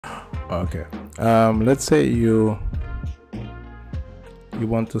Okay. Let's say you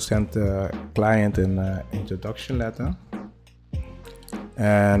want to send the client an introduction letter,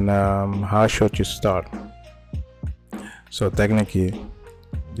 and how should you start? So technically,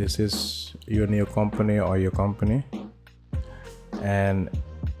 this is your new company or your company, and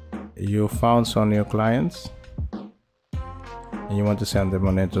you found some new clients and you want to send them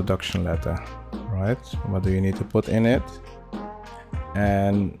an introduction letter, right? What do you need to put in it,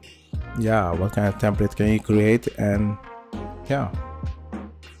 and what kind of template can you create, and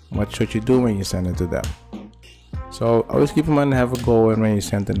what should you do when you send it to them? So always keep in mind, have a goal when you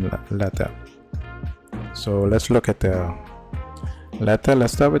send a letter. So let's look at the letter.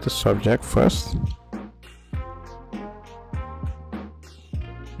 Let's start with the subject first.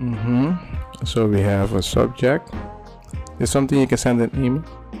 So we have a subject. It's something you can send an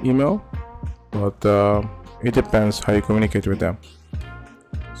email, but it depends how you communicate with them.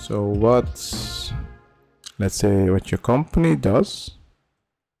 So let's say what your company does,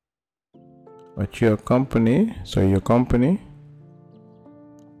 your company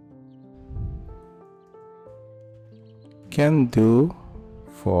can do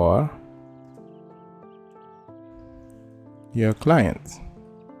for your client.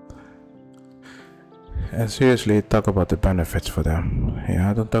 And seriously, talk about the benefits for them.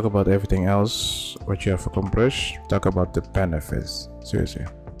 Don't talk about everything else what you have accomplished. Talk about the benefits. Seriously.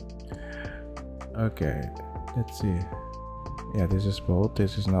 Okay, let's see. This is both.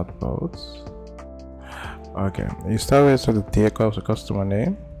 This is not both. Okay, you start with the dear customer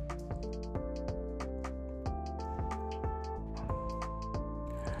name.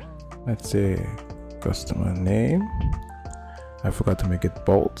 Let's say customer name. I forgot to make it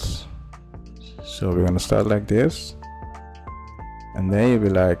bold. So we're gonna start like this, and then you'll be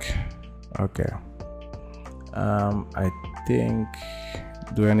like, okay, I think,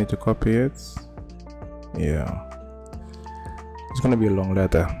 do I need to copy it? Yeah, it's gonna be a long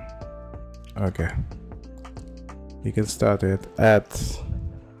letter. Okay, you can start it at,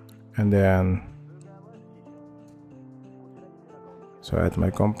 and then at my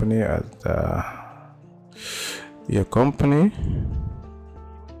company, at your company.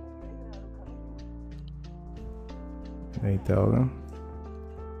 They tell them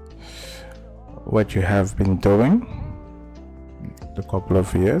what you have been doing the couple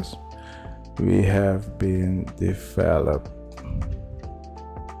of years. We have been developing,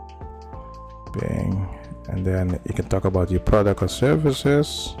 and then you can talk about your product or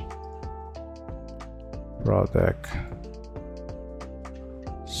services. Product,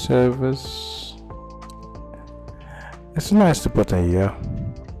 service. It's nice to put a year.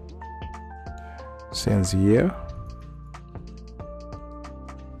 Since year.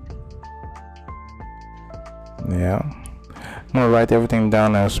 I'm gonna write everything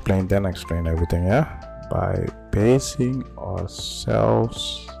down and explain everything, by basing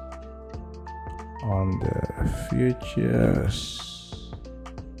ourselves on the futures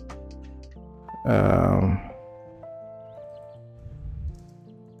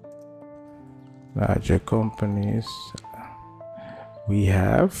larger companies we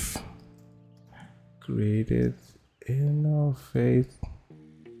have created innovative,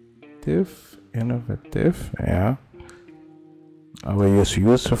 I will use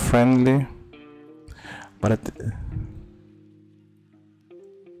user friendly, but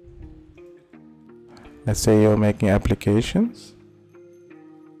let's say you're making applications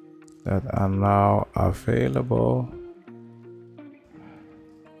that are now available,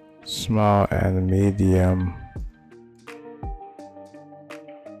 small and medium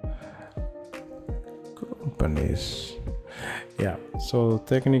companies. So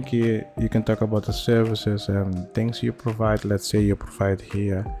technically you can talk about the services and things you provide. Let's say you provide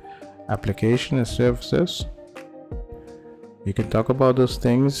here application and services. You can talk about those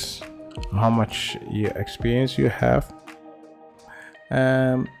things, how much experience you have.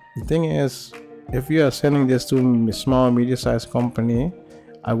 The thing is, if you are sending this to a small and medium-sized company,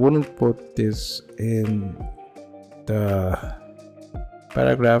 I wouldn't put this in the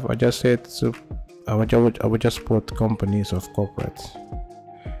paragraph. I just said I would just put companies of corporates.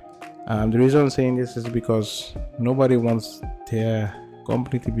 The reason I'm saying this is because nobody wants their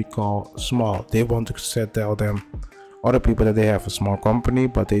company to be called small. They want to tell them other people that they have a small company,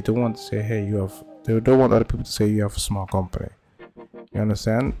 but they don't want to say, hey, they don't want other people to say you have a small company. You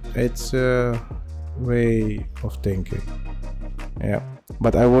understand? It's a way of thinking.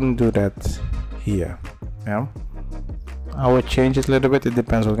 But I wouldn't do that here. I would change it a little bit. It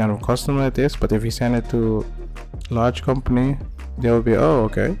depends what kind of customer it is, but if you send it to large company, they will be, oh,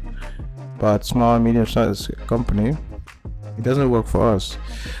 okay. But small and medium sized company, it doesn't work for us.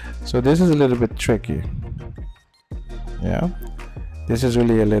 So this is a little bit tricky. Yeah, this is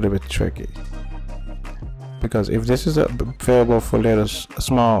really a little bit tricky, because if this is available for little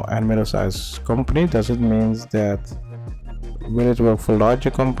small and middle-sized company, does it mean that will it work for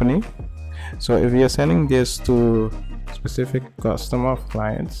larger company? So if you're sending this to specific customer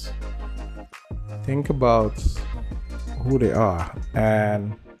clients, think about who they are,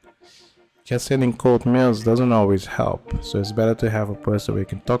 and just sending cold mails doesn't always help. So it's better to have a person where you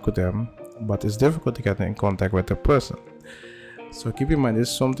can talk with them, but it's difficult to get in contact with the person. So keep in mind, this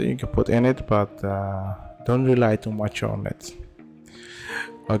is something you can put in it, but don't rely too much on it.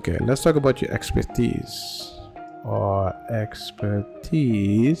 Okay, let's talk about your expertise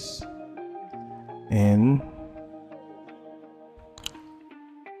in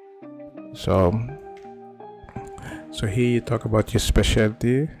so here you talk about your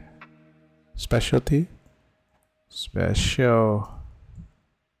specialties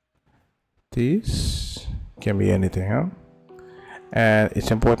can be anything, huh? And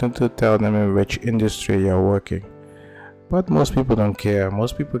it's important to tell them in which industry you're working. But most people don't care.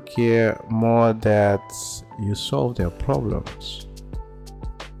 Most people care more that you solve their problems.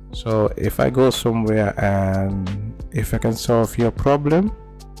 So if I go somewhere and if I can solve your problem,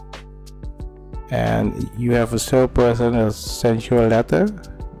 and you have a salesperson that sends you a letter,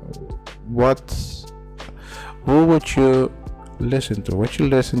 who would you listen to? Would you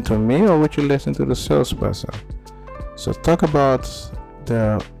listen to me, or would you listen to the salesperson? So talk about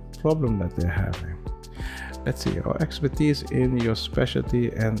the problem that they're having. Let's see, our expertise in your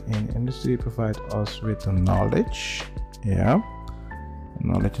specialty and in industry provide us with the knowledge. Yeah,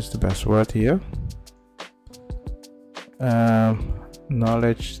 knowledge is the best word here.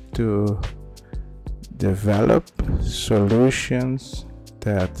 Knowledge to develop solutions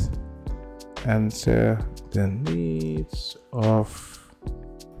that answer the needs of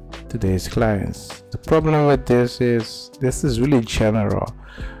today's clients. The problem with this is really general.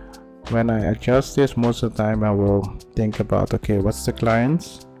 When I adjust this, most of the time I will think about, okay, what's the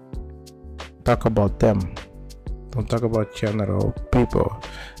clients? Talk about them. Don't talk about general people.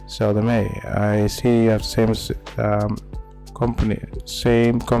 Seldom I see you have same company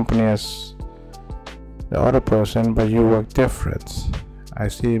as the other person, but you work different.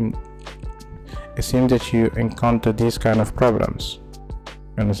 It seems that you encounter these kind of problems.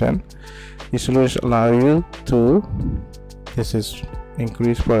 You understand? These solutions allow you to, this is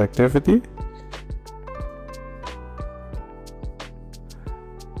increase productivity.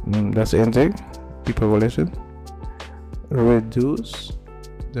 That's the intake. People will listen. Reduce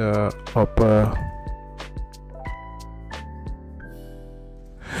the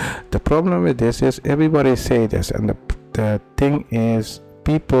The problem with this is everybody say this, and the thing is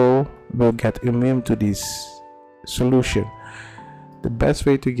people will get immune to this solution. The best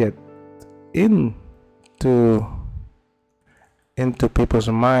way to get into people's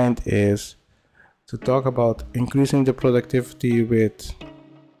mind is to talk about increasing the productivity with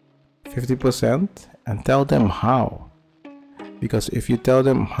 50% and tell them how. Because if you tell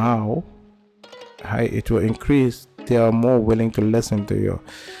them how it will increase, they are more willing to listen to you.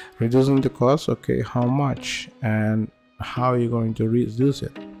 Reducing the cost, okay, how much and how are you going to reduce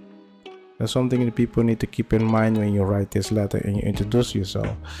it? That's something that people need to keep in mind when you write this letter and you introduce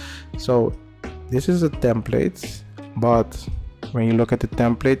yourself. So this is a template, but when you look at the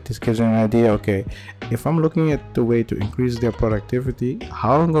template, this gives you an idea. Okay, if I'm looking at the way to increase their productivity,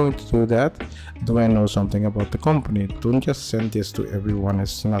 how I'm going to do that? Do I know something about the company? Don't just send this to everyone.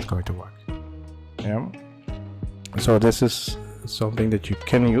 It's not going to work. Yeah. So this is something that you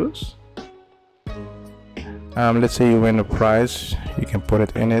can use. Let's say you win a prize, you can put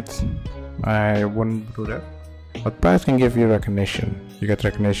it in it. I wouldn't do that, but prize can give you recognition. You get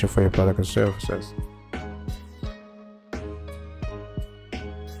recognition for your product or services.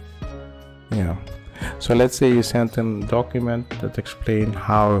 Yeah. So let's say you sent a document that explains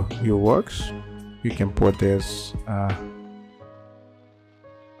how it works. You can put this.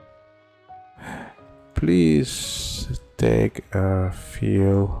 Please take a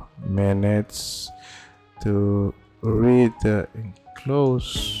few minutes to read the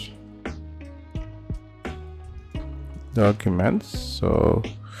enclosed documents. So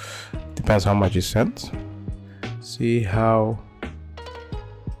depends how much you sent. See how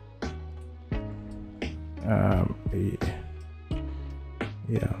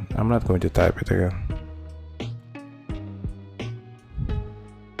yeah, I'm not going to type it again.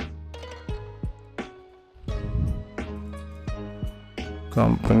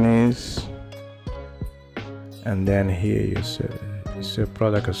 Companies, and then here you say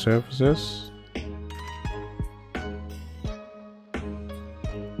product or services.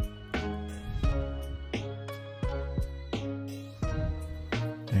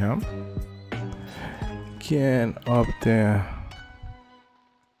 Yeah, can optimize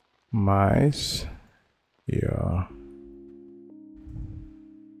your.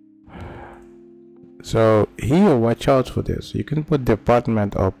 So here, watch out for this. You can put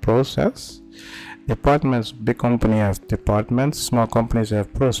department or process. Departments, big company has departments, small companies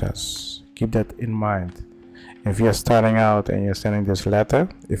have process. Keep that in mind. If you're starting out and you're sending this letter,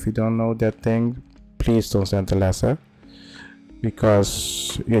 if you don't know that thing, please don't send the letter,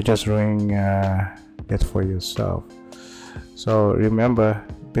 because you're just ruining it for yourself. So remember,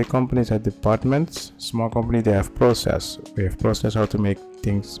 big companies have departments, small companies they have process. We have process how to make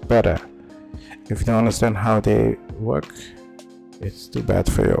things better. If you don't understand how they work, it's too bad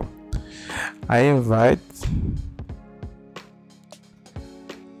for you. I invite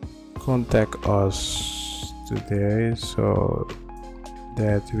contact us today so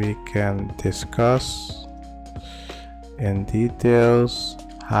that we can discuss in details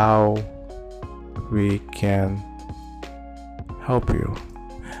how we can help you.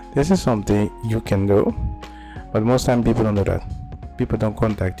 This is something you can do, but most time people don't do that. People don't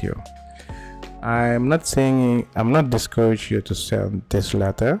contact you. I'm not discouraging you to send this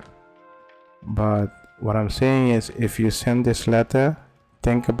letter, but what I'm saying is, if you send this letter,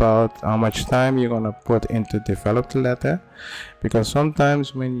 think about how much time you're gonna put into develop the letter, because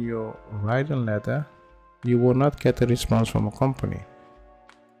sometimes when you write a letter, you will not get a response from a company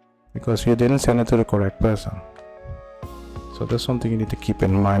because you didn't send it to the correct person. So that's something you need to keep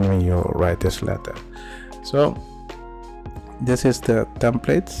in mind when you write this letter. So this is the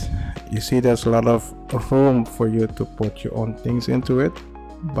template. You see there's a lot of room for you to put your own things into it,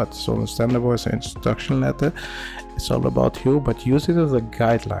 but it's understandable. It's an instruction letter. It's all about you, but use it as a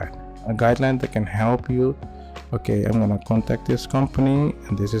guideline that can help you. Okay, I'm gonna contact this company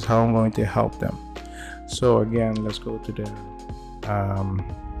and this is how I'm going to help them. So again, let's go to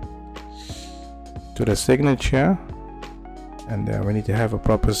the signature, and then we need to have a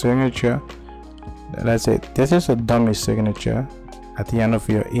proper signature. Let's say this is a dummy signature. At the end of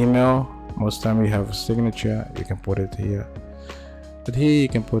your email, most time you have a signature, you can put it here, but here you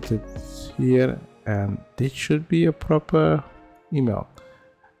can put it here, and this should be a proper email.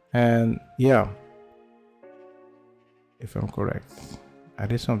 And yeah, if I'm correct, I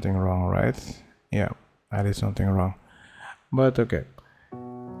did something wrong, right? Yeah, I did something wrong, but okay.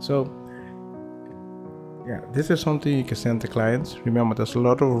 So yeah, this is something you can send to clients. Remember, there's a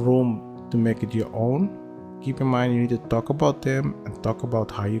lot of room to make it your own. Keep in mind, you need to talk about them and talk about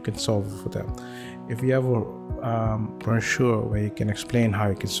how you can solve it for them. If you have a brochure where you can explain how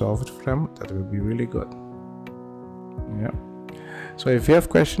you can solve it for them, that will be really good. Yeah. So if you have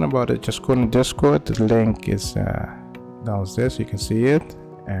question about it, just go to Discord. The link is downstairs. You can see it,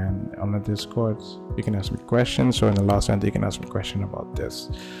 and on the Discord you can ask me questions. So in the last end, you can ask me a question about this.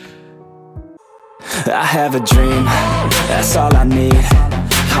 I have a dream, that's all I need.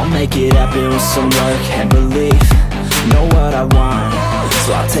 I'll make it happen with some work and belief. Know what I want,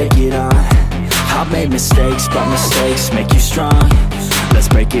 so I'll take it on. I've made mistakes, but mistakes make you strong. Let's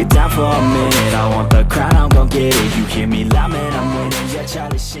break it down for a minute. I want the crown, I'm gon' get it. You hear me loud, man, I'm winning. Yeah,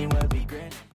 Charlie Sheen will be